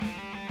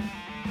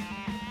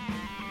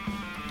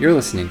You're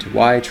listening to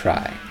Why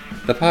Try,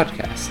 the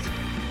podcast.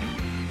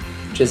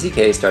 Jesse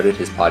K started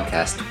his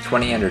podcast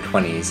 20 Under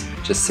 20s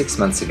just 6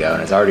 months ago and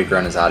has already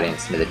grown his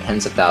audience into the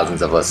tens of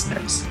thousands of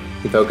listeners.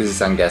 He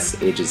focuses on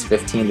guests ages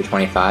 15 to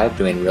 25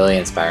 doing really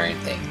inspiring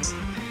things.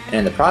 And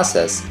in the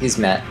process, he's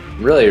met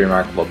really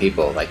remarkable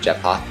people like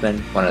Jeff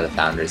Hoffman, one of the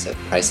founders of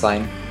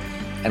Priceline,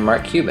 and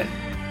Mark Cuban.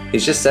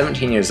 He's just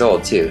 17 years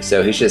old too,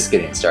 so he's just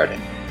getting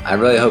started. I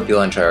really hope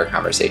you'll enjoy our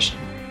conversation.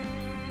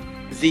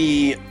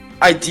 The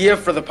idea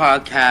for the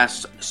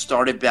podcast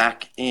started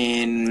back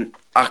in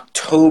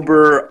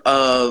October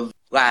of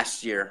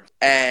last year.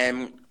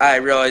 And I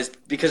realized,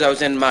 because I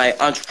was in my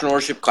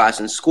entrepreneurship class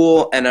in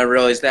school, and I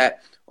realized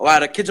that a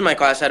lot of kids in my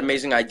class had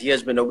amazing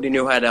ideas, but nobody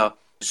knew how to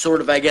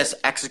sort of,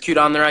 execute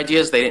on their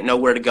ideas. They didn't know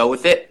where to go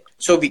with it.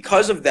 So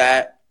because of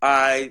that,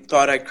 I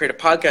thought I'd create a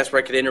podcast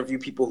where I could interview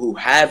people who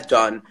have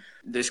done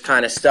this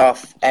kind of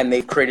stuff, and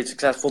they've created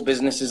successful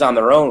businesses on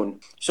their own.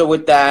 So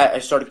with that, I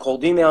started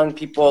cold emailing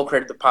people,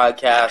 created the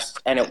podcast,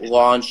 and it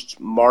launched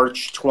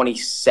March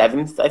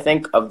 27th, I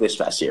think, of this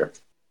past year.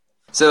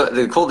 So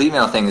the cold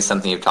email thing is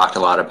something you've talked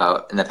a lot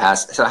about in the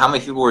past. So how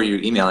many people were you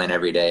emailing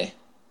every day?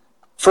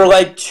 For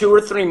like 2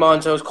 or 3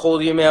 months, I was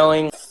cold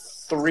emailing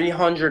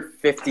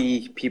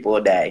 350 people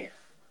a day.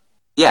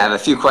 Yeah, I have a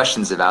few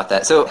questions about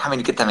that. So how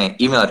many get that many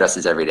email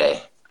addresses every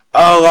day?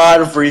 A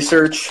lot of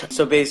research.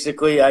 So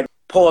basically, I'd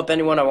pull up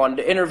anyone I wanted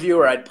to interview,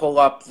 or I'd pull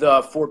up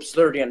the Forbes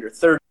 30 under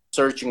 30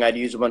 searching. I'd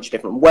use a bunch of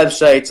different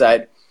websites.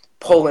 I'd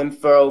pull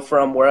info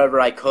from wherever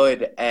I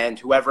could, and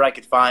whoever I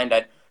could find,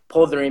 I'd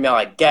pull their email.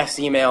 I'd guess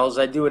emails.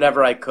 I'd do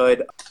whatever I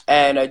could,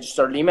 and I just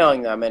started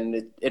emailing them, and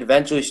it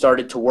eventually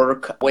started to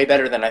work way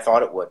better than I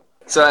thought it would.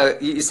 So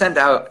you send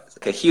out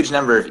a huge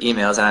number of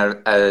emails,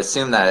 and I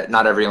assume that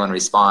not everyone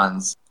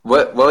responds.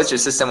 What was your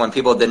system when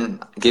people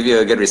didn't give you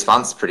a good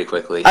response pretty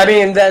quickly? I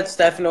mean, that's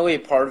definitely a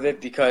part of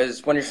it,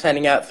 because when you're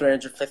sending out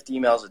 350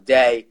 emails a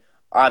day,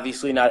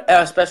 obviously not,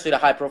 especially to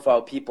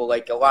high-profile people,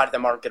 like a lot of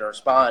them aren't going to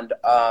respond.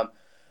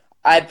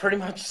 I'd pretty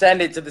much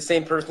send it to the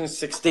same person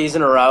 6 days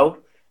in a row,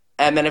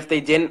 and then if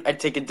they didn't, I'd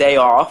take a day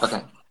off,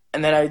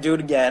 and then I'd do it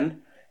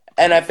again.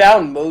 And I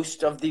found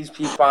most of these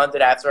people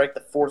responded after like the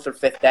 4th or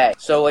 5th day.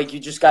 So like you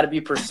just got to be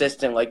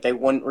persistent. Like they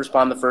wouldn't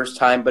respond the first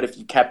time, but if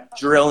you kept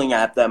drilling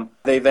at them,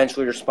 they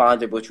eventually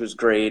responded, which was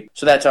great.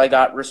 So that's how I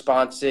got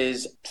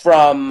responses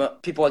from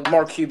people like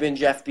Mark Cuban,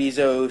 Jeff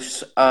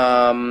Bezos,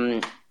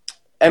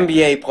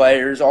 NBA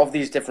players, all of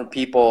these different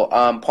people.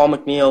 Paul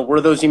McNeil. Were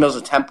those emails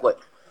a template?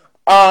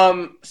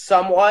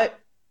 Somewhat,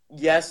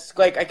 yes.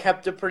 Like I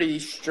kept a pretty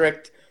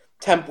strict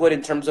template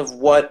in terms of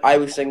what I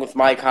was saying with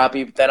my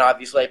copy, but then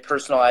obviously I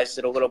personalized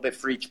it a little bit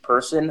for each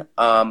person.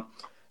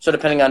 So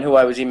depending on who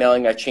I was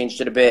emailing, I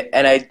changed it a bit,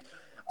 and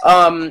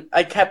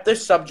I kept the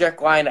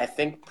subject line, I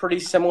think, pretty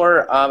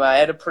similar. I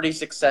had a pretty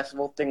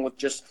successful thing with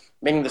just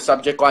making the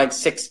subject line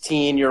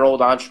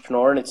 16-year-old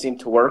entrepreneur, and it seemed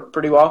to work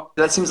pretty well.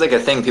 That seems like a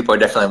thing. People are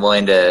definitely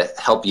willing to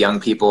help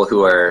young people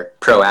who are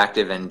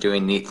proactive and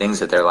doing neat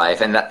things with their life,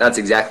 and that's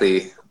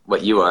exactly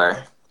what you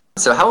are.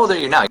 So how old are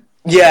you now?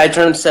 Yeah, I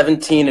turned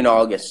 17 in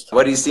August.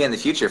 What do you see in the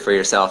future for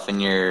yourself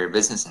and your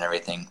business and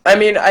everything? I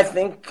mean, I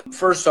think,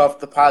 first off,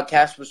 the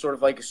podcast was sort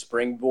of like a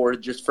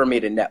springboard just for me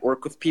to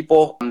network with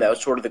people. That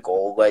was sort of the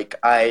goal. Like,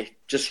 I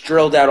just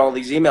drilled out all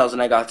these emails,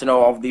 and I got to know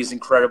all of these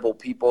incredible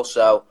people.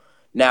 So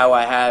now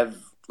I've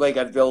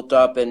built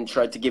up and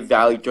tried to give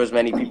value to as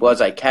many people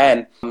as I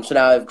can. So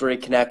now I have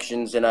great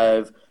connections, and I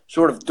have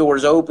sort of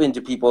doors open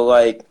to people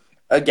like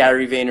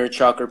Gary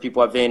Vaynerchuk, or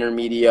people at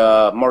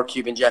VaynerMedia, Mark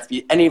Cuban, Jeff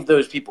B. Any of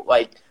those people,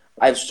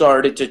 I just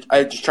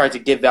tried to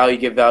give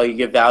value,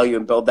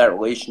 and build that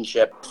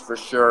relationship for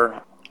sure.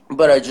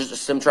 But I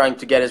just am trying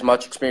to get as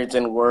much experience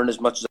and learn as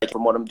much as I can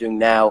from what I'm doing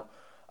now,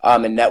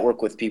 and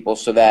network with people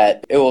so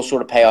that it will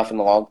sort of pay off in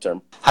the long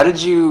term. How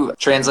did you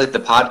translate the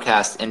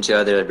podcast into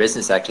other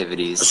business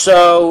activities?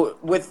 So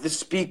with the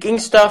speaking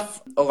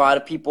stuff, a lot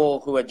of people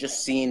who had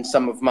just seen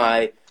some of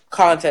my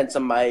content,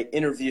 some of my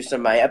interviews,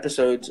 some of my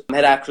episodes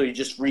had actually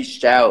just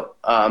reached out,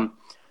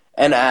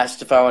 and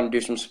asked if I want to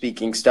do some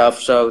speaking stuff.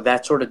 So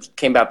that sort of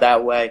came about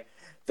that way.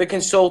 The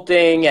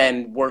consulting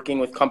and working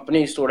with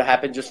companies sort of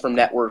happened just from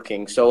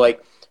networking. So,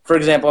 like, for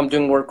example, I'm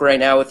doing work right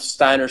now with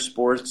Steiner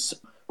Sports.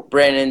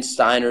 Brandon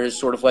Steiner is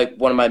sort of like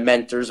one of my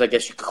mentors. I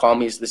guess you could call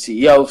me as the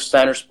CEO of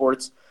Steiner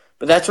Sports.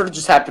 But that sort of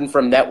just happened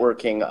from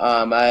networking.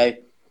 I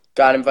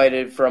got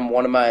invited from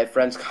one of my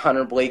friends,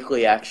 Connor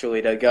Blakely,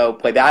 actually, to go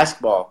play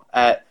basketball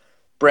at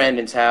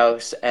Brandon's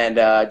house. And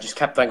just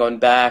kept on going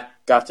back,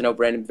 got to know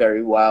Brandon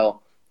very well.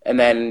 And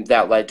then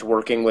that led to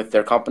working with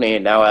their company,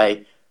 and now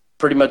I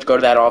pretty much go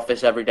to that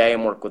office every day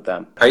and work with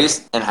them. Are you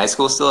in high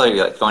school still, or are you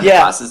going to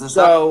classes and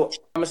stuff? So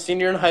I'm a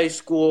senior in high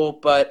school,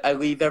 but I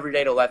leave every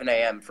day at 11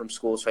 a.m. from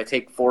school. So I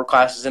take 4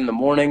 classes in the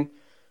morning.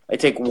 I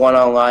take 1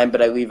 online,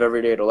 but I leave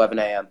every day at 11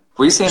 a.m.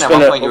 Were you saying at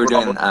one point you were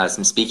doing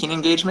some speaking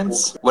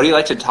engagements? What do you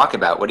like to talk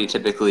about? What do you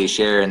typically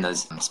share in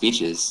those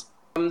speeches?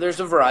 There's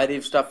a variety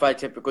of stuff I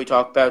typically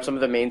talk about. Some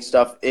of the main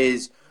stuff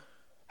is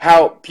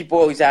how people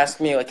always ask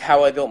me, like,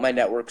 how I built my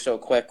network so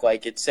quick.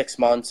 Like, it's 6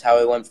 months, how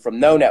I went from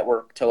no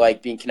network to,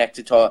 like, being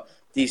connected to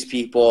these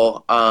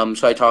people.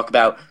 So I talk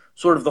about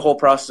sort of the whole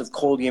process of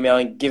cold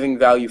emailing, giving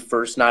value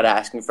first, not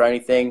asking for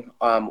anything,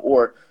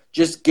 or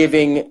just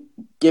giving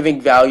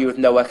value with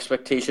no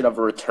expectation of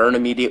a return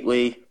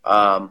immediately.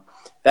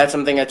 That's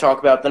something I talk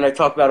about. Then I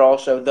talk about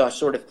also the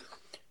sort of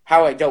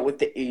how I dealt with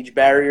the age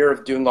barrier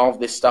of doing all of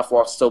this stuff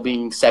while still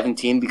being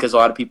 17, because a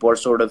lot of people are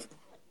sort of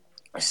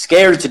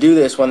scared to do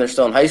this when they're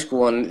still in high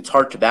school, and it's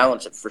hard to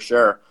balance it for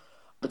sure.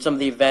 But some of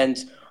the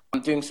events,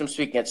 I'm doing some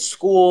speaking at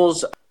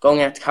schools,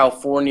 going out to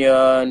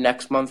California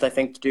next month, I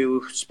think, to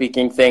do a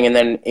speaking thing. And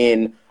then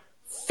in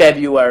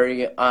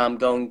February, I'm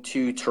going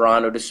to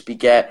Toronto to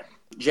speak at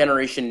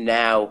Generation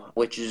Now,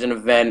 which is an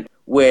event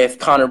with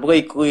Connor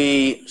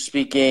Blakely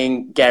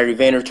speaking, Gary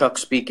Vaynerchuk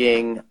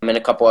speaking, and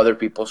a couple other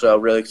people. So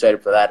really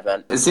excited for that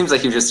event. It seems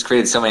like you've just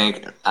created so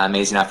many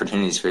amazing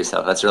opportunities for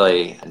yourself. That's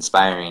really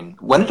inspiring.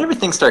 When did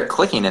everything start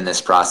clicking in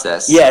this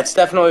process? Yeah, it's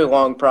definitely a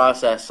long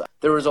process.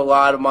 There was a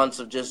lot of months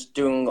of just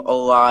doing a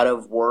lot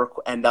of work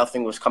and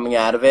nothing was coming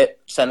out of it,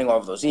 sending all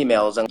of those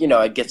emails. And,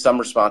 I'd get some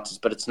responses,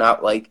 but it's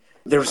not like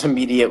there was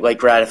immediate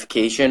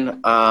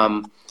gratification.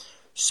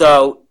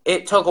 So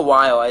it took a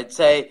while. I'd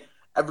say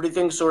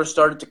everything sort of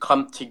started to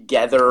come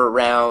together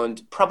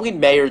around probably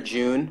May or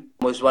June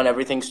was when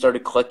everything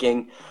started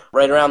clicking,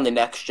 right around the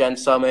Next Gen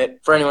Summit.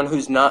 For anyone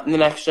who's not in the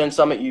Next Gen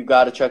Summit, you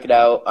got to check it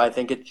out. I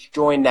think it's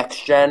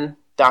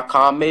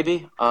joinnextgen.com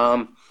maybe.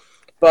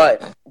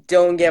 But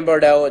Dylan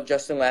Gambardella and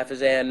Justin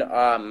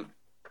Lafazan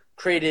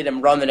created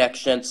and run the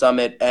Next Gen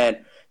Summit, and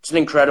it's an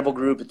incredible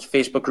group. It's a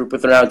Facebook group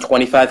with around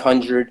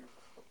 2,500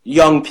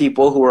 young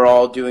people who are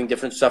all doing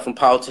different stuff, from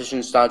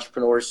politicians to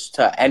entrepreneurs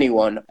to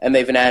anyone. And they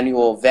have an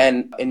annual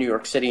event in New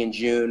York City in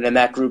June, and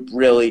that group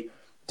really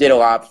did a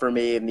lot for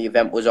me, and the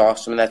event was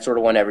awesome, and that's sort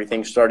of when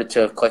everything started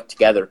to click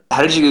together.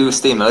 How did you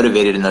stay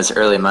motivated in those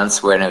early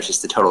months when it was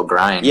just a total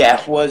grind? Yeah,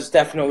 it was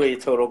definitely a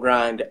total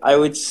grind. I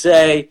would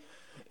say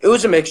it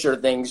was a mixture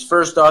of things.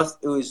 First off,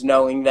 it was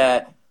knowing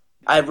that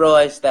I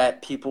realized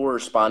that people were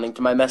responding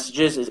to my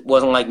messages. It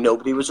wasn't like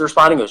nobody was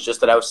responding. It was just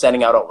that I was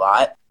sending out a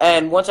lot.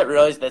 And once I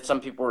realized that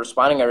some people were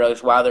responding, I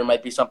realized, wow, there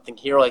might be something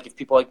here. Like if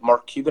people like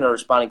Mark Cuban are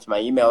responding to my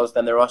emails,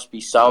 then there must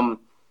be some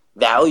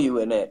value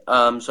in it.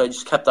 So I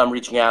just kept on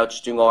reaching out,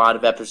 just doing a lot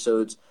of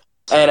episodes.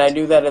 And I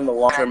knew that in the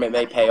long term it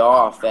may pay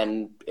off,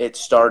 and it's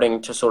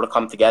starting to sort of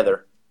come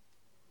together.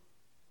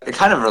 It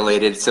kind of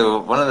related. So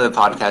one of the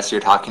podcasts you're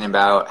talking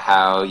about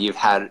how you've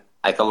had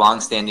like a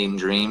long-standing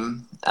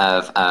dream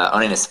of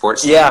owning a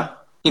sports team. Yeah. Can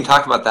you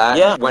talk about that?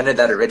 Yeah. When did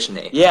that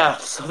originate? Yeah,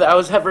 so that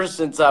was ever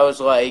since I was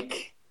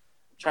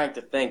trying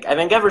to think. I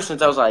think ever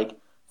since I was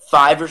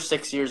 5 or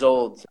 6 years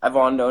old, I've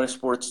wanted to own a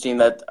sports team.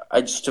 That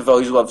I just have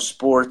always loved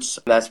sports.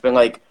 And that's been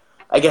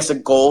I guess a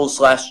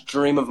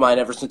goal/dream of mine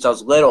ever since I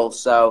was little.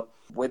 So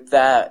with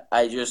that,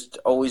 I just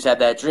always had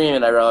that dream,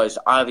 and I realized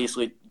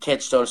obviously you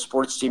can't just own a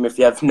sports team if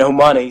you have no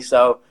money.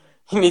 So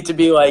you need to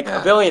be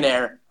a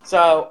billionaire.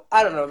 So,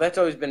 I don't know, that's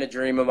always been a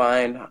dream of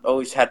mine.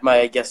 Always had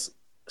my,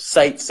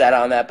 sights set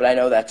on that, but I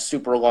know that's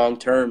super long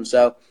term.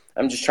 So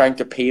I'm just trying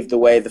to pave the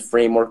way, the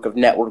framework of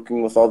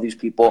networking with all these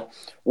people,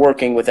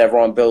 working with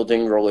everyone,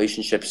 building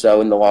relationships.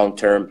 So in the long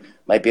term,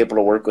 might be able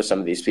to work with some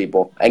of these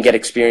people and get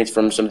experience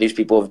from some of these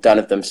people who have done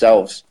it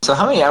themselves. So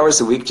how many hours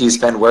a week do you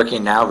spend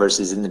working now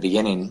versus in the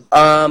beginning?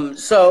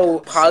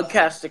 So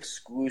podcast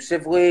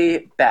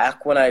exclusively,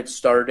 back when I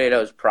started, I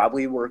was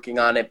probably working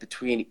on it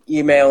between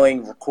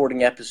emailing,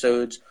 recording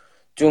episodes,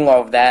 doing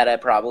all of that. I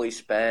probably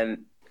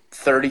spent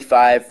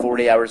 35,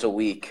 40 hours a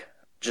week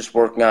just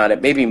working on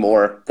it, maybe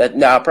more.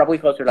 Probably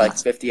closer to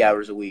 50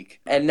 hours a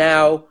week. And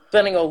now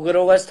spending a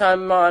little less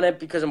time on it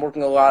because I'm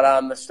working a lot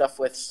on the stuff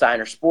with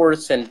Steiner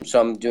Sports, and so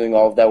I'm doing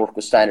all of that work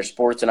with Steiner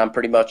Sports, and I'm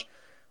pretty much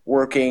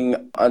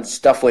working on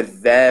stuff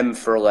with them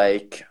for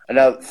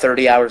another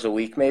 30 hours a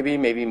week,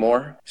 maybe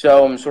more.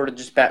 So I'm sort of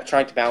just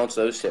trying to balance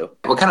those two.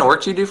 What kind of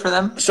work do you do for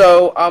them?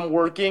 So I'm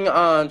working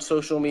on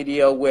social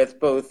media with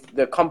both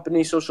the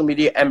company social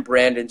media and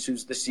Brandon,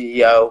 who's the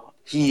CEO.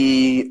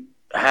 He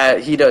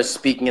does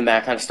speaking and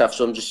that kind of stuff,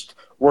 so I'm just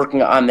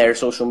working on their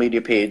social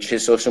media page,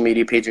 his social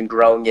media page, and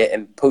growing it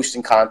and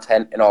posting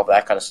content and all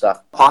that kind of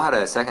stuff. Paul had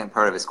a second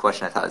part of his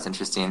question I thought was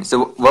interesting.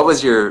 So what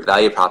was your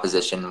value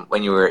proposition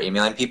when you were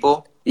emailing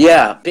people?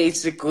 Yeah,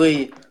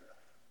 basically,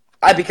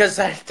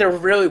 there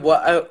really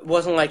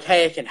wasn't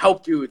hey, I can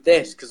help you with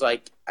this, because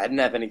I didn't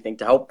have anything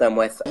to help them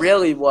with.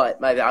 Really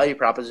what my value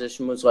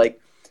proposition was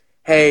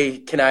hey,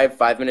 can I have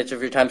 5 minutes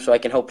of your time so I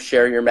can help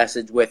share your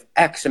message with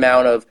X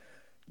amount of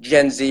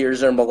Gen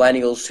Zers or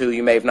millennials who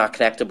you may have not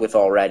connected with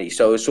already.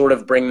 So sort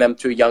of bring them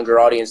to a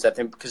younger audience,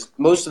 because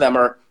most of them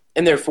are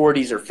in their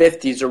 40s or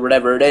 50s or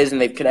whatever it is,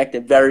 and they've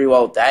connected very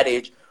well at that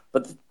age.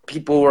 But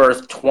people who are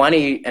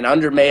 20 and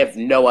under may have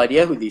no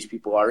idea who these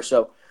people are.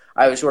 So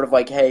I was sort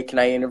of hey, can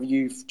I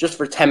interview you just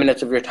for 10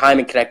 minutes of your time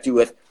and connect you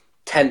with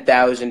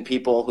 10,000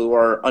 people who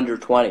are under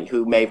 20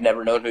 who may have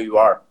never known who you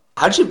are?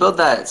 How'd you build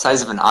that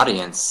size of an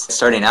audience?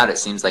 Starting out, it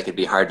seems like it'd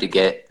be hard to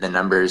get the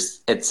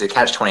numbers. It's a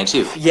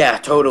catch-22. Yeah,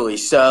 totally.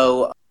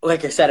 So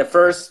like I said at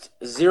first,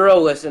 0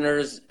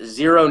 listeners,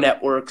 0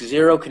 network,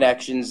 0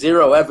 connections,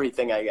 0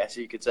 everything, I guess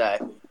you could say.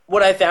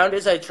 What I found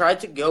is I tried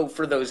to go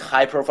for those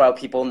high-profile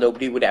people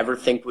nobody would ever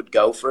think would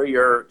go for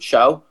your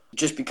show,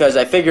 just because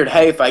I figured,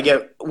 hey, if I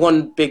get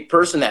one big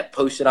person that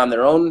posted on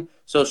their own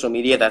social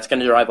media, that's going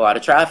to drive a lot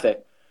of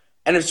traffic.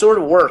 And it sort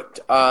of worked.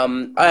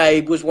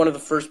 I was one of the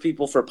first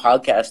people for a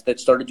podcast that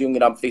started doing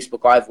it on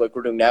Facebook Live like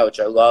we're doing now, which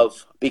I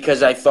love,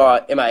 because I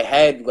thought in my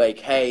head, like,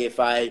 hey, if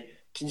I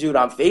can do it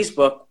on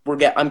Facebook,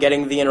 I'm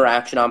getting the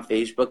interaction on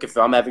Facebook. If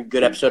I'm having a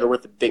good episode or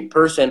with a big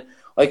person,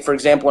 like, for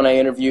example, when I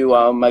interview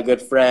my good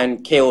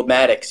friend Caleb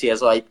Maddox, he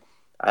has, like,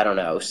 I don't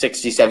know,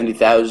 60,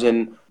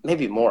 70,000,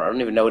 maybe more. I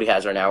don't even know what he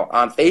has right now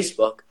on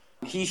Facebook.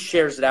 He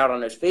shares it out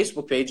on his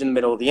Facebook page in the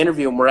middle of the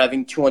interview, and we're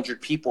having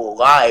 200 people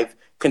live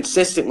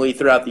consistently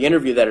throughout the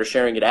interview that are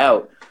sharing it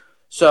out.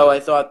 So I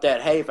thought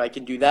that, hey, if I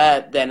can do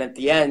that, then at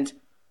the end,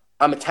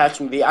 I'm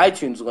attaching the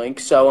iTunes link.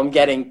 So I'm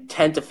getting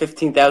 10 to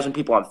 15,000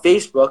 people on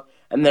Facebook,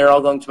 and they're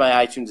all going to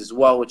my iTunes as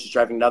well, which is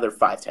driving another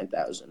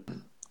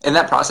 10,000. In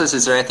that process,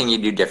 is there anything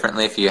you'd do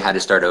differently if you had to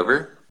start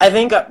over? I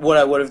think what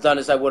I would have done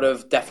is I would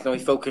have definitely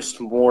focused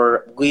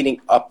more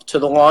leading up to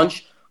the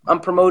launch on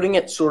promoting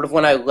it. Sort of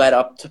when I led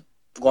up to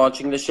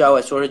launching the show,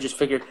 I sort of just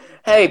figured,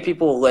 hey,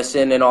 people will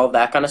listen and all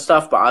that kind of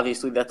stuff, but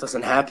obviously that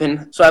doesn't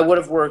happen. So I would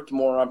have worked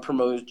more on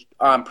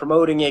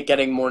promoting it,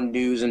 getting more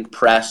news and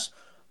press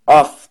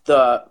off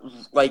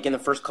in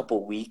the first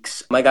couple of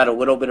weeks. I got a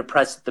little bit of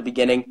press at the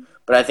beginning,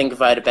 but I think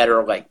if I had a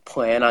better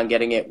plan on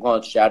getting it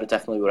launched out, it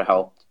definitely would have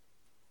helped.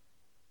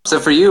 So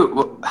for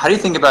you, how do you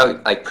think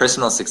about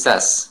personal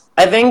success?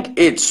 I think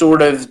it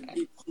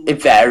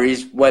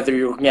varies whether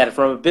you're looking at it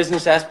from a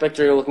business aspect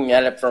or you're looking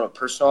at it from a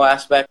personal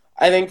aspect.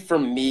 I think for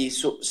me,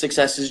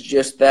 success is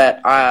just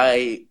that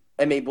I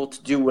am able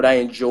to do what I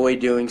enjoy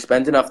doing,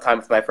 spend enough time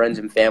with my friends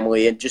and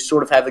family, and just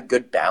sort of have a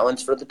good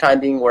balance for the time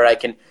being where I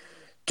can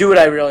do what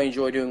I really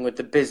enjoy doing with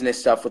the business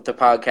stuff, with the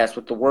podcast,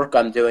 with the work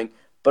I'm doing,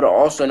 but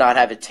also not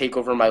have it take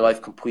over my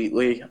life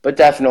completely, but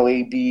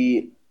definitely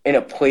be in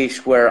a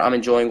place where I'm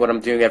enjoying what I'm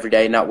doing every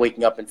day, not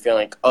waking up and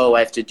feeling like, oh, I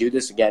have to do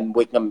this again,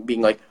 waking up and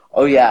being like,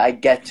 oh yeah, I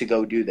get to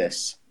go do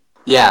this.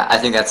 Yeah, I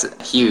think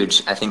that's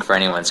huge, I think, for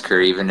anyone's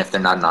career, even if they're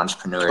not an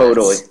entrepreneur.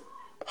 Totally,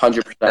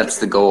 100%. That's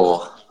the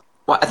goal.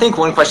 Well, I think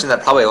one question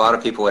that probably a lot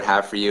of people would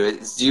have for you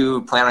is, do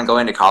you plan on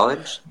going to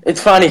college?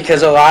 It's funny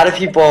because a lot of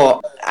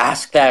people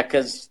ask that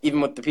because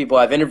even with the people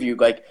I've interviewed,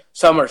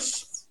 some are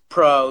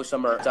pro,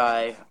 some are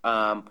anti,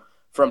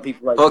 from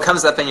people like... Well, it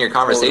comes up in your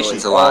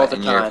conversations a lot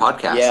in your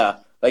podcast. Yeah,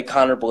 like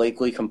Connor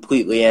Blakely,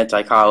 completely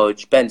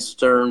anti-college. Ben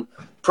Stern,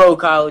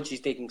 pro-college.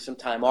 He's taking some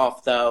time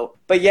off, though.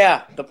 But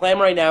yeah, the plan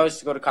right now is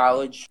to go to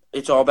college.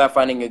 It's all about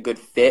finding a good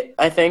fit,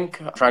 I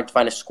think. I'm trying to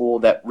find a school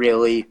that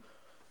really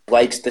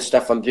likes the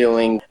stuff I'm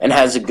doing and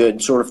has a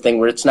good sort of thing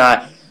where it's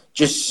not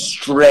just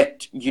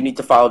strict, you need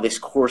to follow this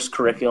course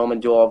curriculum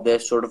and do all of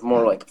this, sort of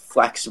more like a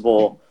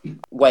flexible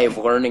way of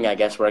learning, I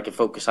guess, where I can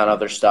focus on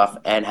other stuff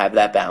and have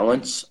that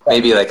balance.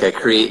 Maybe like a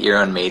create your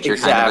own major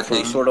kind of a thing?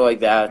 Exactly, sort of like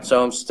that.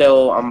 So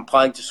I'm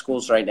applying to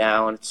schools right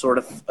now, and it's sort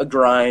of a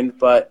grind,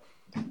 but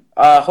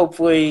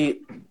hopefully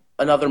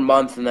another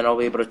month, and then I'll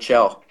be able to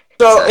chill.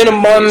 So in a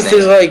month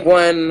is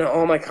when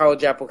all my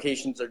college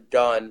applications are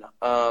done,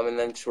 and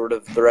then sort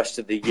of the rest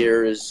of the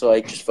year is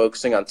just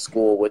focusing on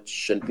school, which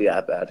shouldn't be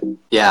that bad.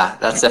 Yeah,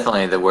 that's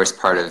definitely the worst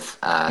part of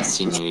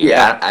senior year.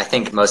 Yeah. I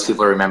think most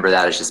people remember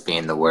that as just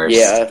being the worst.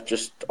 Yeah,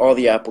 just all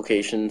the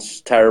applications,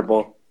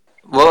 terrible.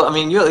 Well, I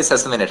mean, you at least have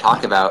something to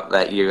talk about,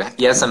 that you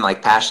have some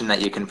passion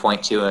that you can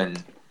point to,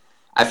 and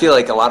I feel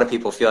like a lot of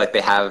people feel like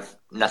they have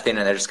nothing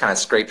and they're just kind of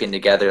scraping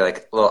together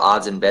little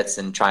odds and bits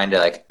and trying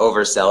to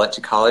oversell it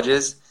to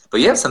colleges. But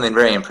you have something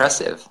very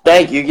impressive.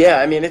 Thank you. Yeah,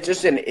 I mean, it's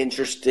just an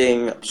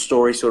interesting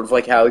story, sort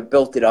of how we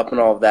built it up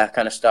and all of that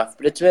kind of stuff.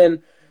 But it's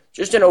been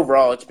just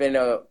it's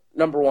been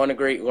number one, a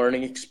great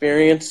learning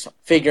experience.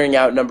 Figuring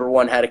out, number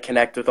one, how to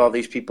connect with all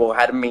these people,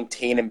 how to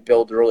maintain and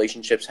build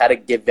relationships, how to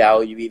give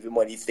value even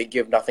when you think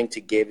you have nothing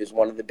to give is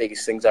one of the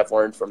biggest things I've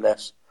learned from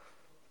this.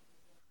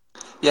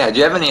 Yeah, do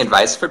you have any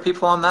advice for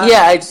people on that?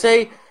 Yeah, I'd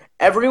say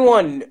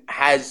everyone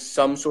has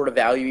some sort of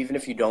value, even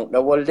if you don't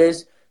know what it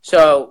is.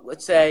 So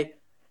let's say,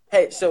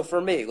 hey, so for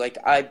me,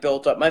 I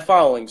built up my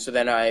following. So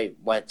then I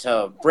went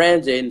to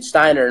Brandon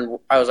Steiner, and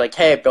I was like,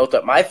 hey, I built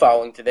up my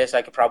following to this.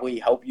 I could probably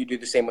help you do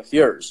the same with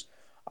yours.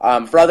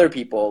 For other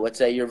people, let's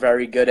say you're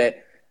very good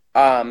at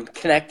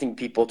connecting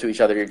people to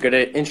each other. You're good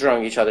at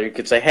introing each other. You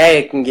could say,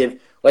 hey, I can give,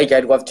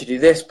 I'd love to do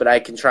this, but I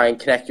can try and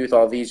connect you with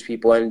all these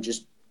people and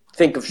just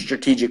think of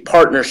strategic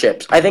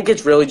partnerships. I think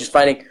it's really just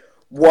finding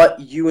what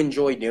you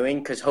enjoy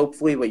doing, because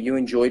hopefully what you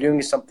enjoy doing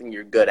is something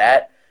you're good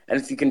at. And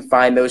if you can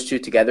find those two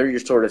together, you're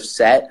sort of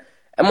set.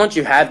 And once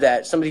you have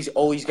that, somebody's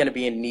always going to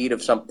be in need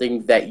of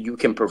something that you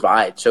can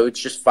provide. So it's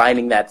just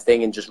finding that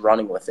thing and just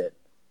running with it.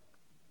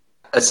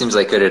 That seems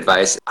like good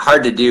advice.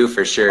 Hard to do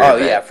for sure. Oh,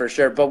 yeah, for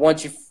sure. But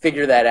once you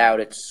figure that out,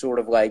 it's sort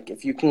of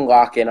if you can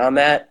lock in on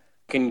that,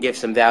 can give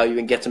some value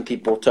and get some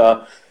people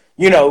to,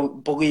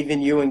 believe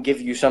in you and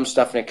give you some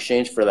stuff in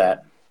exchange for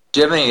that.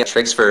 Do you have any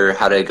tricks for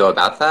how to go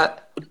about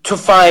that? to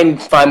find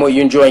what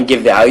you enjoy and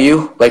give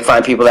value, like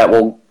find people that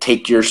will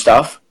take your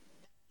stuff.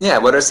 Yeah,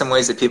 what are some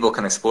ways that people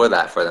can explore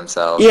that for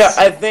themselves? Yeah,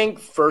 I think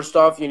first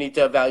off, you need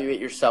to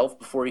evaluate yourself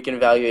before you can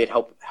evaluate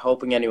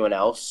helping anyone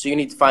else. So you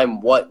need to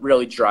find what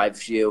really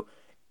drives you.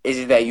 Is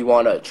it that you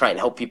want to try and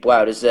help people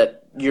out? Is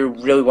that you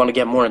really want to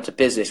get more into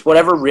business?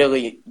 Whatever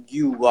really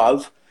you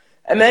love.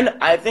 And then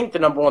I think the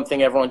number one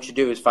thing everyone should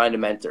do is find a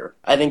mentor.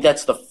 I think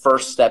that's the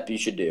first step you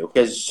should do.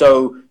 Because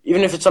so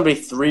even if it's somebody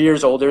 3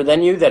 years older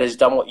than you that has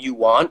done what you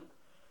want,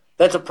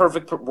 that's a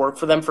perfect work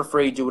for them for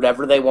free. Do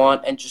whatever they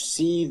want and just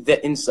see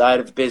the inside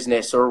of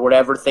business or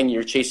whatever thing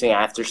you're chasing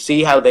after.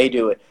 See how they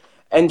do it.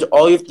 And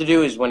all you have to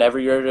do is whenever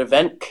you're at an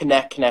event,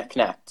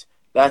 connect.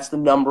 That's the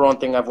number one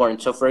thing I've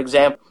learned. So, for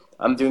example,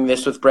 I'm doing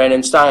this with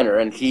Brandon Steiner,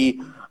 and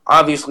he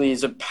obviously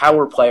is a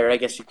power player, I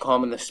guess you'd call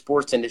him, in the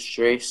sports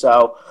industry.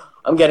 So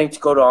I'm getting to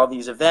go to all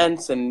these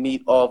events and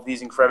meet all of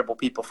these incredible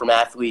people, from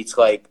athletes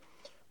like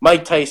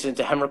Mike Tyson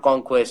to Henrik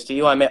Lundqvist to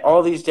you. I met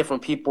all these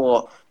different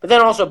people, but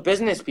then also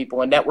business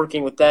people and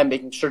networking with them,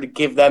 making sure to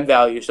give them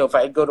value. So if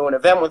I go to an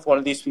event with one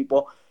of these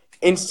people,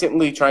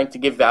 instantly trying to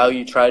give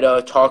value, try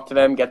to talk to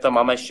them, get them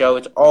on my show.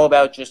 It's all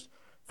about just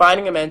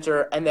finding a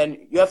mentor, and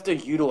then you have to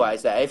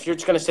utilize that. If you're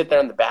just going to sit there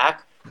in the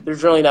back,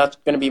 there's really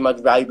not going to be much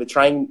value, but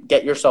try and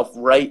get yourself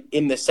right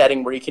in the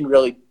setting where you can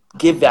really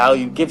give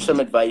value, give some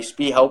advice,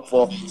 be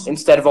helpful,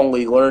 instead of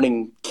only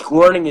learning.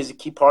 Learning is a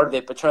key part of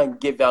it, but try and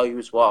give value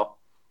as well.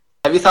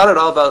 Have you thought at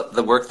all about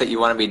the work that you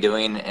want to be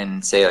doing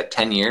in, say, like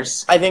 10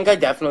 years? I think I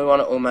definitely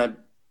want to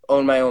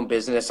own my own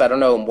business. I don't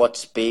know in what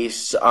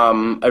space.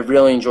 I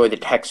really enjoy the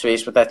tech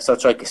space, but that's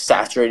such like a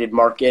saturated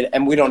market,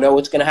 and we don't know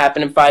what's going to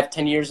happen in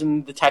 5-10 years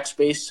in the tech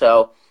space.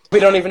 So we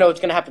don't even know what's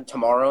going to happen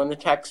tomorrow in the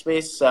tech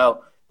space.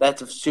 So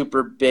that's a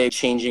super big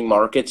changing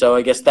market. So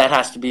I guess that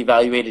has to be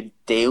evaluated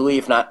daily,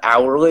 if not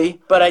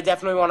hourly. But I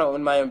definitely want to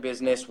own my own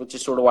business, which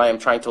is sort of why I'm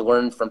trying to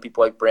learn from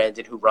people like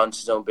Brandon, who runs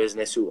his own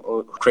business,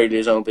 who created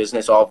his own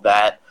business, all of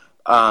that.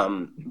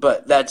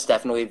 But that's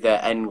definitely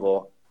the end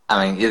goal.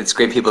 I mean, it's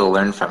great people to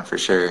learn from, for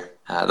sure.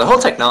 The whole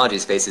technology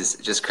space is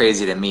just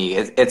crazy to me.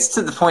 It's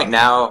to the point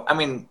now, I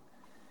mean,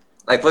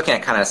 like looking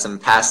at kind of some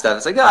past stuff,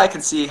 it's like, oh, I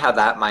can see how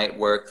that might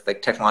work,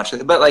 like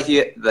technologically. But like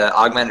the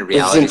augmented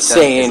reality it's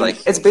insane. Stuff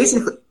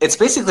is like it's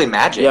basically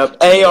magic. Yep,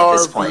 AR,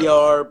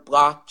 VR,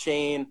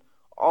 blockchain,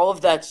 all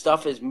of that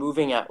stuff is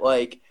moving at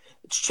like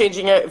it's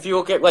changing. If you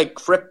look at like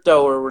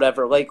crypto or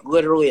whatever, like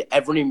literally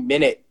every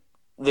minute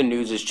the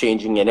news is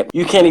changing in it.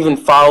 You can't even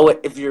follow it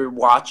if you're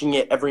watching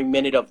it every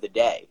minute of the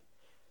day.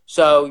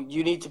 So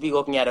you need to be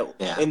looking at it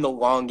in the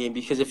long game,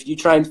 because if you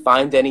try and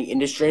find any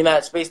industry in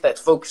that space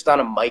that's focused on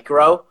a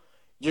micro,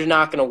 you're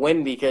not going to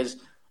win, because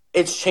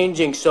it's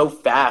changing so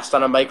fast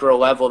on a micro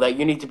level that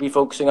you need to be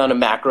focusing on a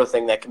macro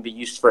thing that can be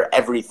used for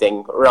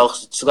everything, or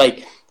else it's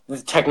like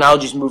the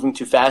technology is moving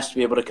too fast to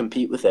be able to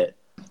compete with it.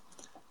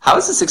 How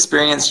has this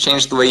experience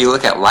changed the way you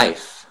look at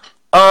life?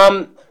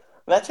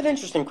 That's an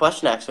interesting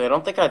question, actually. I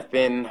don't think I've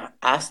been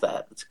asked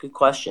that. That's a good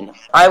question.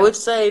 I would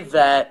say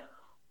that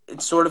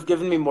it's sort of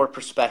given me more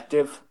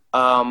perspective.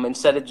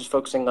 Instead of just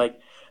focusing like,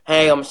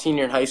 hey, I'm a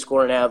senior in high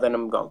school now, then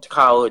I'm going to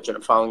college and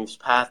I'm following this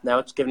path. Now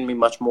it's given me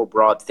much more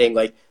broad thing.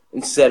 Like,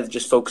 instead of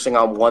just focusing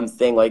on one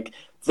thing, like,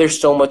 there's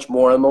so much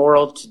more in the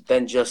world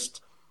than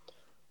just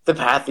the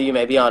path that you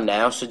may be on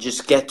now. So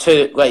just get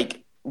to,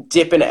 like,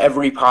 dip in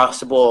every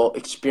possible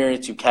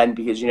experience you can,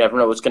 because you never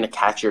know what's going to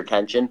catch your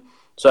attention.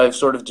 So I've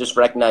sort of just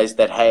recognized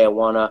that, hey, I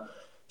want to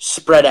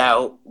spread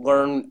out,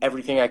 learn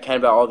everything I can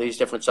about all these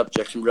different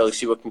subjects, and really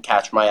see what can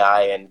catch my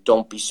eye, and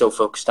don't be so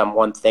focused on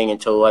one thing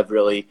until I've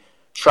really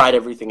tried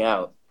everything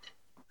out.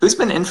 Who's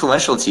been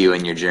influential to you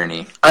in your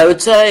journey? I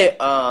would say,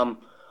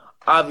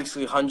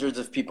 obviously hundreds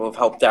of people have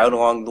helped out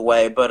along the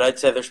way, but I'd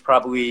say there's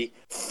probably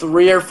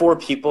 3 or 4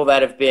 people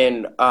that have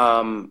been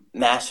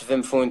massive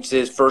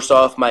influences. First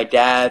off, my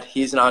dad,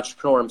 he's an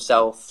entrepreneur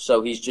himself,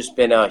 so he's just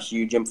been a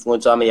huge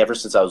influence on me ever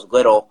since I was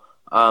little,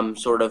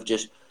 sort of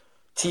just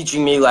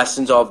teaching me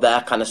lessons, all of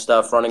that kind of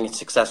stuff, running a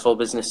successful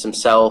business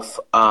himself.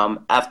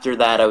 After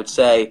that, I would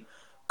say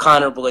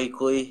Connor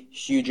Blakely,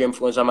 huge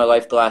influence on my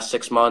life the last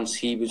 6 months.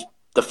 He was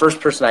the first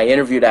person I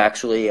interviewed,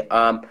 actually.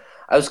 I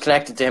was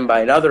connected to him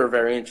by another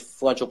very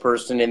influential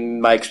person in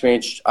my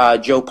experience,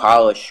 Joe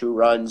Polish, who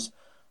runs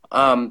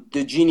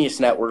the Genius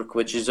Network,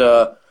 which is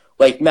a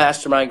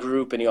mastermind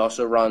group, and he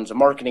also runs a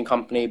marketing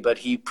company, but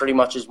he pretty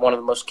much is one of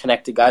the most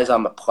connected guys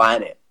on the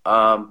planet.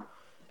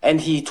 And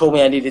he told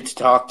me I needed to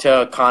talk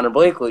to Connor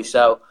Blakely,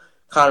 so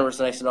Connor was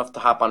nice enough to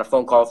hop on a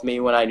phone call with me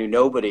when I knew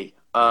nobody.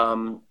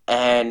 I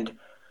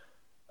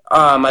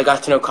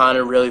got to know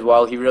Connor really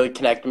well. He really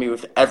connected me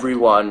with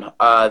everyone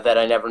that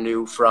I never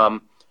knew,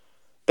 from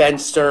Ben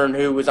Stern,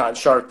 who was on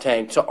Shark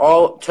Tank,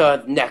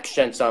 to Next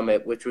Gen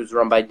Summit, which was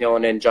run by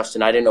Dylan and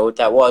Justin. I didn't know what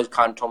that was.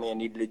 Connor told me I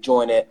needed to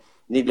join it,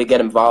 needed to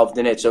get involved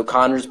in it. So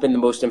Connor's been the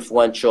most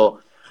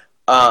influential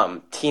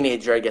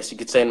teenager, I guess you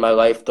could say, in my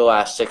life the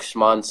last 6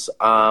 months.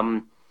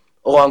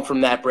 Along from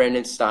that,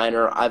 Brandon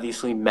Steiner,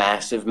 obviously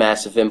massive,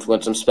 massive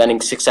influence. I'm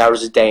spending 6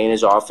 hours a day in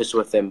his office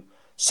with him,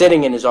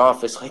 sitting in his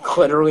office, like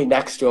literally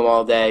next to him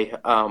all day.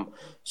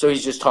 So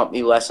he's just taught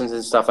me lessons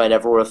and stuff I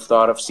never would have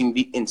thought of. Seeing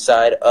the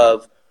inside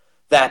of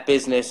that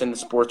business and the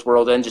sports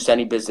world and just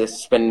any business,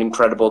 it's been an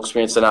incredible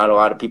experience that not a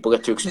lot of people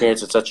get to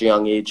experience at such a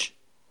young age.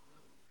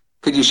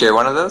 Could you share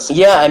one of those?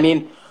 Yeah, I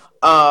mean,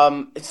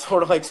 it's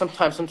sort of like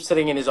sometimes I'm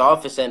sitting in his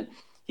office and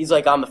he's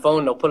like on the phone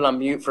and he'll put it on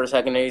mute for a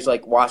second and he's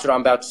like, watch what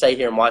I'm about to say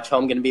here and watch how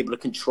I'm going to be able to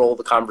control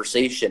the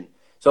conversation.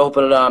 So he'll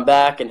put it on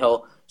back and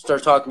he'll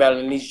start talking about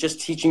it and he's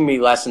just teaching me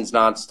lessons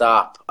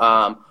nonstop.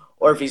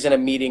 Or if he's in a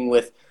meeting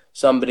with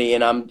somebody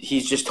and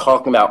he's just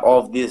talking about all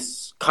of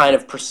this kind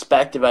of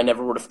perspective I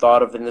never would have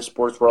thought of in the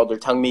sports world. They're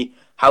telling me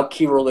how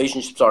key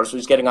relationships are. So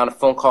he's getting on a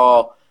phone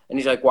call and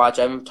he's like, watch,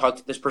 I haven't talked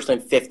to this person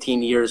in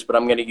 15 years, but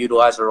I'm going to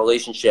utilize a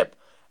relationship.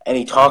 And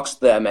he talks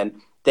to them and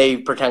they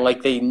pretend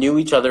like they knew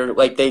each other,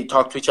 like they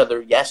talked to each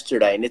other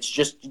yesterday. And it's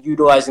just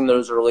utilizing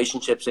those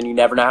relationships and you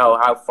never know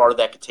how far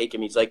that could take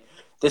him. He's like,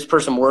 this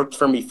person worked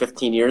for me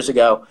 15 years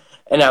ago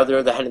and now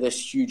they're the head of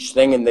this huge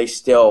thing and they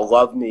still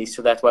love me.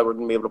 So that's why we're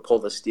going to be able to pull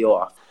this deal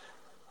off.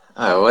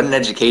 Oh, what an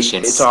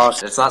education! It's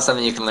awesome. It's not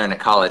something you can learn at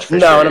college. For no,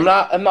 sure. And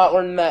I'm not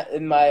learning that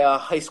in my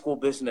high school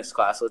business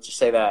class. Let's just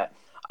say that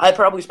I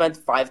probably spent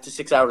 5 to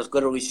 6 hours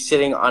literally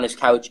sitting on his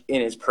couch in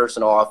his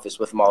personal office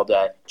with him all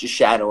day, just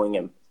shadowing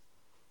him,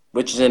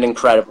 which is an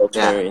incredible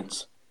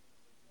experience.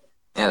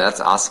 Yeah,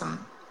 that's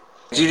awesome.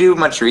 Do you do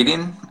much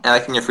reading,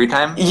 like in your free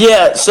time?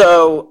 Yeah,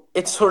 so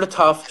it's sort of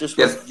tough just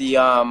with the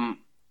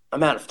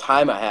amount of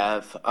time I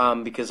have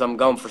because I'm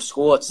going for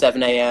school at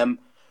 7 a.m.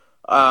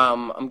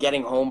 I'm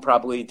getting home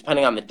probably,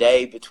 depending on the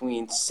day,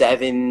 between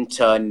 7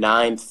 to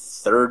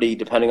 9:30,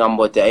 depending on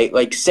what day.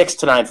 Like 6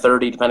 to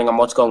 9:30, depending on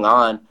what's going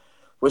on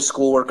with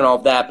schoolwork and all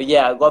of that. But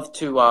yeah, I love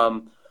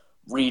to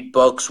read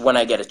books when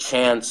I get a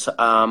chance,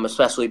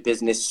 especially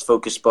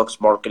business-focused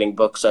books, marketing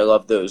books. I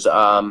love those.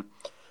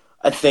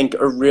 I think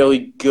a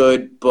really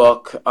good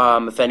book,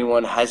 if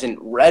anyone hasn't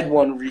read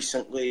one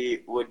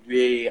recently, would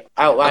be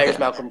Outliers,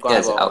 Malcolm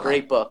Gladwell. Yes,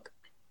 great book.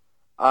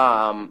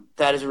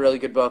 That is a really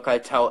good book. I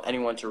tell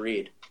anyone to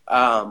read.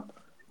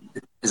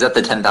 Is that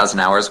the 10,000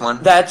 Hours one?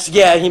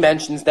 He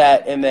mentions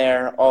that in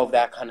there, all of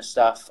that kind of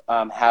stuff.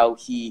 How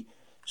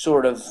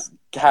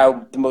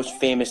the most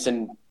famous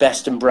and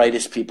best and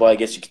brightest people, I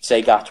guess you could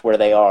say, got to where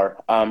they are.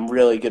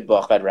 Really good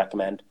book. I'd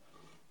recommend.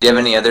 Do you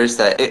have any others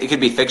that it could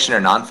be fiction or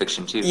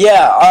nonfiction too?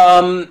 Yeah.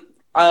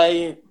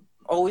 I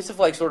always have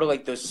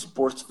like those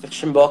sports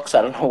fiction books.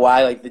 I don't know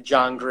why, like the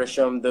John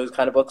Grisham, those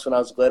kind of books when I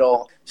was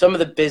little. Some of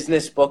the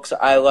business books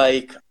I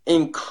like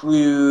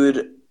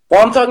include,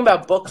 well, I'm talking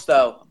about books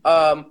though.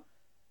 And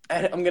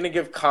I'm going to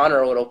give Connor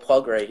a little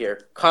plug right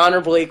here.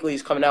 Connor Blakely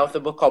is coming out with a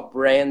book called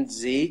Brand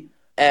Z,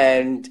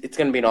 and it's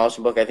going to be an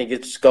awesome book. I think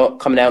it's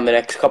coming out in the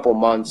next couple of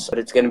months, but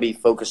it's going to be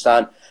focused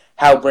on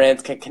how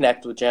brands can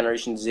connect with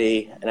Generation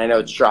Z, and I know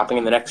it's dropping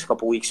in the next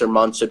couple weeks or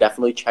months, so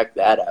definitely check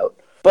that out.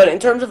 But in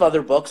terms of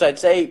other books, I'd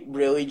say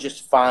really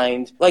just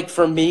find, like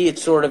for me,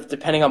 it's sort of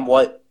depending on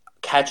what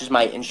catches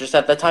my interest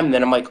at that time, and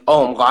then I'm like,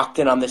 oh, I'm locked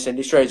in on this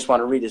industry, I just want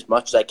to read as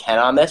much as I can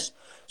on this.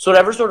 So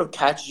whatever sort of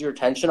catches your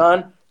attention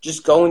on,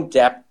 just go in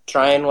depth,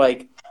 try and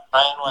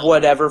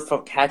whatever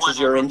catches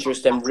your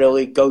interest and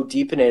really go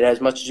deep in it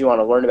as much as you want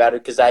to learn about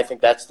it, because I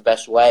think that's the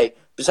best way,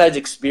 besides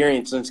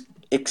experiencing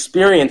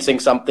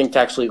something, to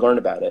actually learn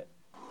about it.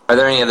 Are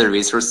there any other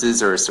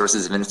resources or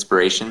sources of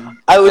inspiration?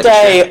 I would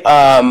say,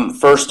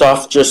 first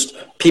off, just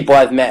people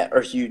I've met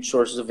are huge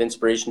sources of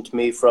inspiration to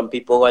me, from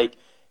people like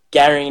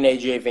Gary and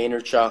AJ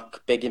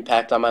Vaynerchuk, big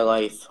impact on my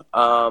life,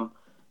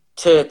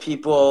 to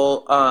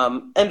people,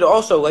 and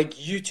also like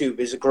YouTube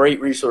is a great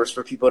resource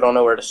for people who don't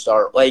know where to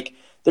start. Like,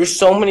 there's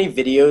so many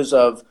videos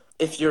of,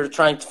 if you're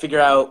trying to figure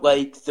out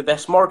like the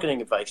best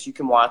marketing advice, you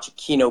can watch a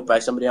keynote by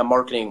somebody on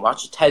marketing,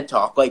 watch a TED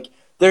Talk. Like,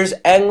 there's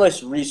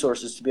endless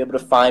resources to be able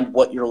to find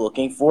what you're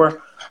looking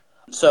for.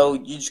 So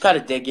you just got to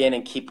dig in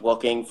and keep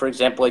looking. For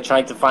example, like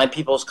trying to find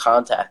people's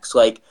contacts,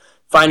 like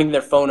finding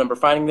their phone number,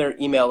 finding their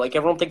email. Like,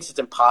 everyone thinks it's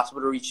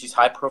impossible to reach these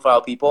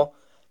high-profile people.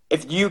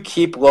 If you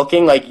keep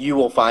looking, like, you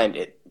will find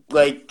it.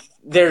 Like,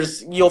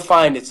 you'll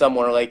find it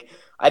somewhere. Like,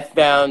 I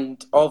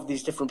found all of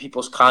these different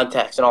people's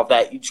contacts and all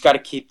that. You just got to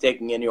keep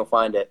digging and you'll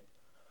find it.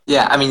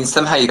 Yeah, I mean,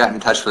 somehow you got in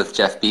touch with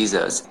Jeff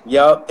Bezos.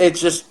 Yep,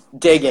 it's just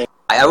digging.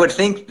 I would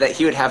think that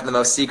he would have the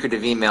most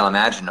secretive email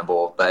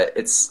imaginable, but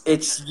it's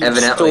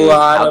evidently a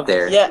lot out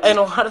there. Yeah, and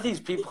a lot of these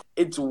people,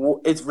 it's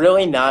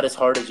really not as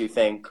hard as you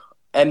think.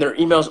 And their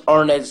emails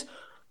aren't as,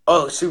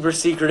 super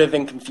secretive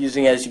and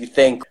confusing as you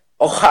think.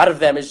 A lot of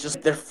them is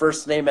just their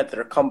first name at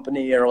their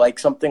company or like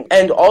something.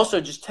 And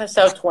also just test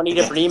out 20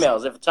 different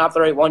emails. If it's not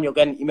the right one, you'll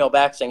get an email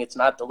back saying it's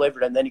not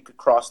delivered, and then you could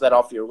cross that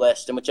off your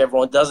list, and whichever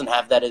one doesn't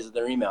have that is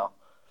their email.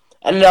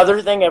 And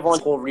another thing,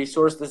 everyone's cool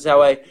resource, this is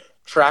how I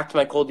tracked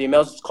my cold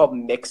emails. It's called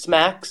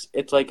Mixmax.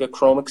 It's like a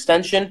Chrome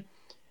extension.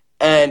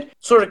 And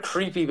sort of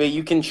creepy, but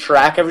you can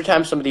track every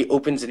time somebody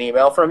opens an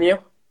email from you.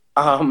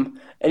 And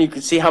you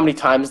can see how many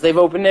times they've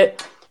opened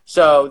it.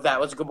 So that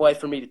was a good way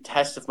for me to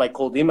test if my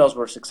cold emails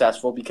were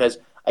successful, because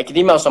I could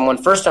email someone.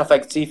 First off, I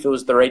could see if it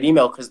was the right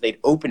email because they'd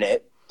open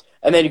it.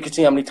 And then you can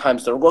see how many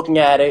times they're looking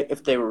at it.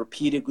 If they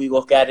repeatedly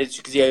look at it,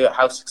 you can see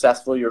how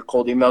successful your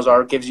cold emails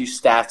are. It gives you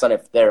stats on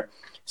if they're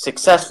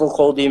successful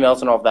cold emails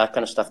and all that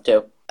kind of stuff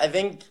too. I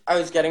think I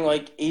was getting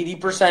like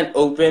 80%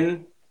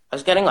 open. I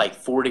was getting like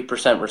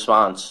 40%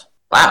 response.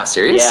 Wow,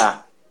 serious?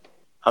 Yeah.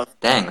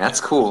 Dang,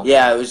 that's cool.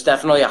 Yeah, it was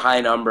definitely a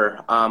high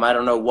number. I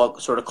don't know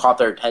what sort of caught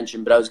their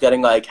attention, but I was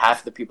getting like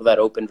half the people that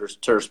opened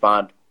to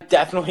respond.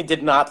 Definitely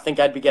did not think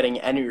I'd be getting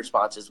any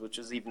responses, which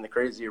was even the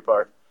crazier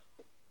part.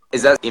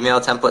 Is that email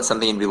template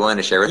something you'd be willing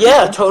to share with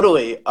Yeah, people?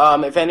 totally.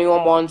 If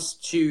anyone wants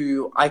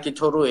to, I could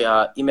totally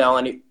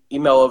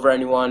email over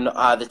anyone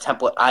the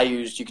template I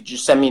used. You could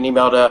just send me an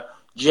email to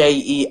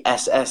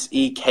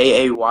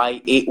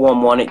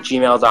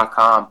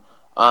jessekay811@gmail.com,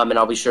 and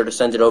I'll be sure to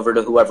send it over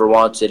to whoever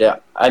wants it.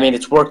 I mean,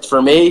 it's worked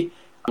for me,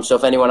 so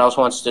if anyone else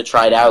wants to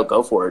try it out,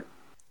 go for it.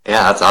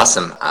 Yeah, that's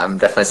awesome. I'm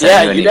definitely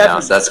sending you an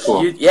email, so that's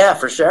cool. Yeah,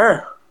 for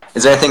sure.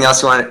 Is there anything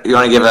else you want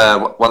to give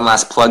one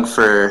last plug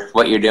for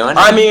what you're doing?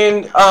 I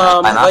mean,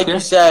 like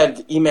you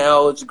said,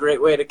 email is a great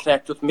way to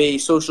connect with me.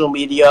 Social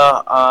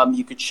media,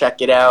 you could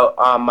check it out.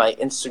 My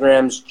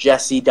Instagram's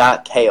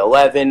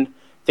jesse.k11.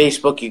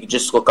 Facebook, you can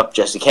just look up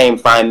Jesse K and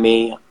find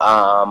me.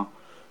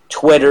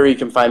 Twitter, you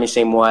can find me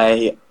same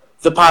way.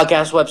 The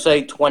podcast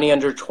website,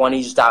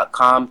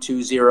 20under20s.com,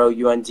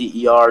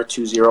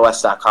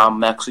 20under20s.com.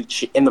 I'm actually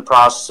in the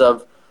process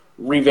of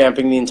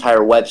revamping the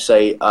entire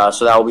website,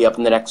 so that will be up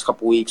in the next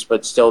couple weeks,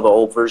 but still the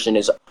old version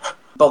is up.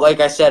 But like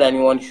I said,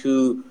 anyone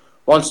who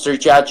wants to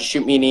reach out, just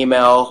shoot me an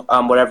email,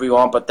 whatever you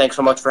want. But thanks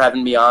so much for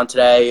having me on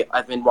today.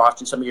 I've been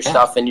watching some of your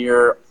stuff, and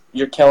you're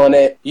killing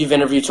it. You've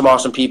interviewed some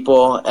awesome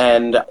people,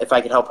 and if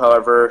I can help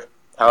however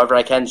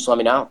I can, just let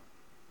me know.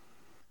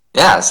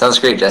 Yeah, sounds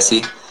great,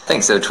 Jesse.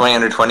 Thanks. So 20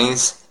 Under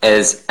 20s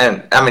is,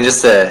 and I mean,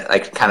 just to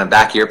like kind of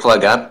back your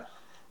plug up,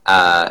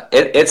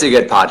 it's a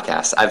good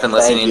podcast. I've been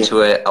listening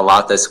to it a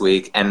lot this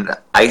week, and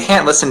I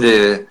can't listen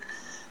to,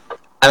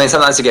 I mean,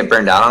 sometimes you get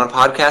burned out on a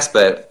podcast,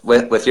 but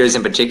with yours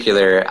in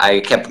particular,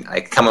 I kept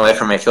like coming away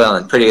from it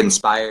feeling pretty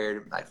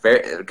inspired.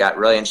 It got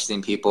really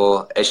interesting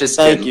people. It's just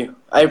Thank you.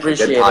 I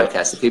appreciate good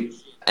podcast.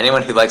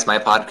 Anyone who likes my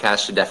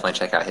podcast should definitely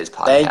check out his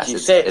podcast. Thank you.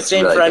 It's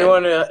Same really for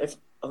anyone good.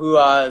 who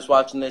is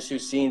watching this,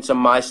 who's seen some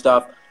of my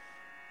stuff.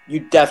 You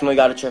definitely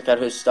got to check out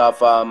his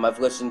stuff. I've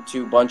listened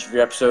to a bunch of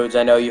your episodes.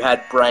 I know you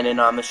had Brennan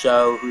on the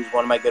show, who's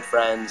one of my good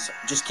friends.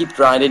 Just keep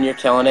grinding. You're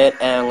killing it.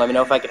 And let me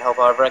know if I can help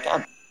however I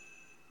can.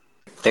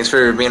 Thanks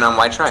for being on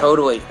Why Try.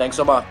 Totally. Thanks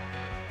so much.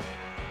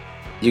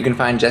 You can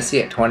find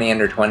Jesse at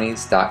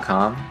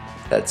 20under20s.com.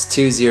 That's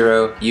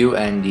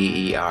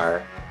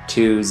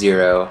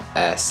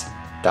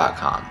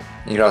 20under20s.com.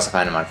 You can also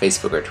find him on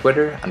Facebook or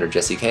Twitter under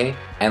Jesse K,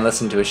 and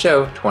listen to his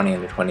show, 20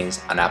 Under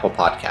 20s, on Apple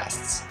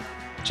Podcasts.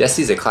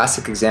 Jesse's a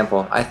classic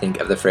example, I think,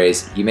 of the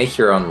phrase, you make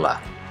your own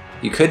luck.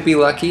 You could be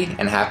lucky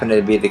and happen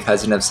to be the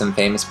cousin of some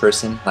famous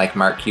person like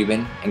Mark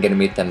Cuban and get to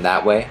meet them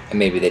that way, and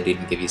maybe they'd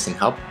even give you some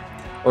help.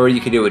 Or you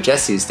could do what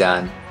Jesse's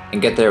done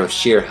and get there with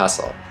sheer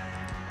hustle.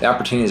 The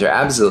opportunities are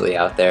absolutely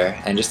out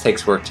there, and it just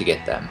takes work to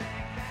get them.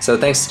 So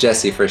thanks to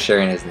Jesse for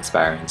sharing his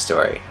inspiring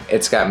story.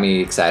 It's got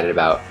me excited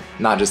about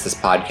not just this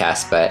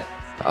podcast, but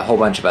a whole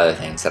bunch of other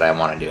things that I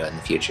want to do in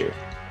the future.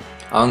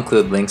 I'll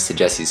include links to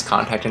Jesse's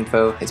contact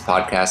info, his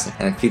podcast,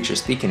 and future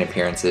speaking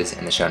appearances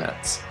in the show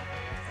notes.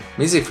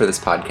 Music for this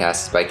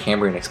podcast is by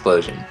Cambrian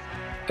Explosion,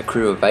 a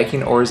crew of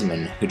Viking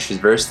oarsmen who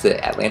traversed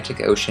the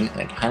Atlantic Ocean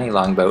in a tiny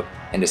longboat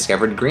and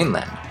discovered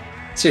Greenland.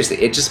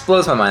 Seriously, it just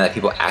blows my mind that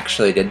people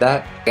actually did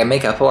that. I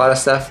make up a lot of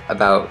stuff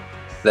about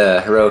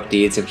the heroic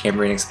deeds of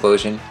Cambrian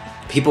Explosion.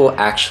 People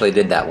actually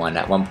did that one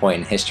at one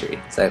point in history.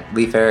 It's that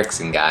Leif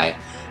Erikson guy,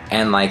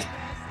 and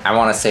I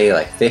want to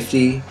say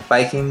 50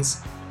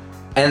 Vikings.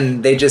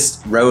 And they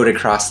just rode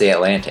across the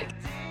Atlantic.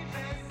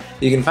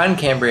 You can find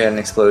Cambrian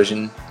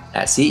Explosion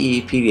at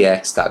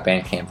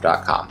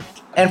cepdx.bandcamp.com.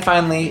 And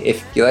finally,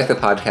 if you like the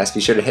podcast,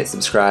 be sure to hit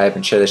subscribe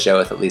and share the show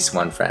with at least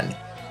one friend.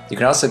 You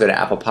can also go to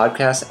Apple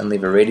Podcasts and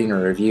leave a rating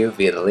or review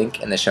via the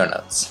link in the show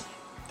notes.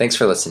 Thanks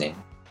for listening.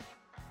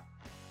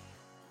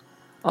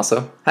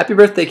 Also, happy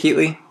birthday,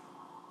 Keatley!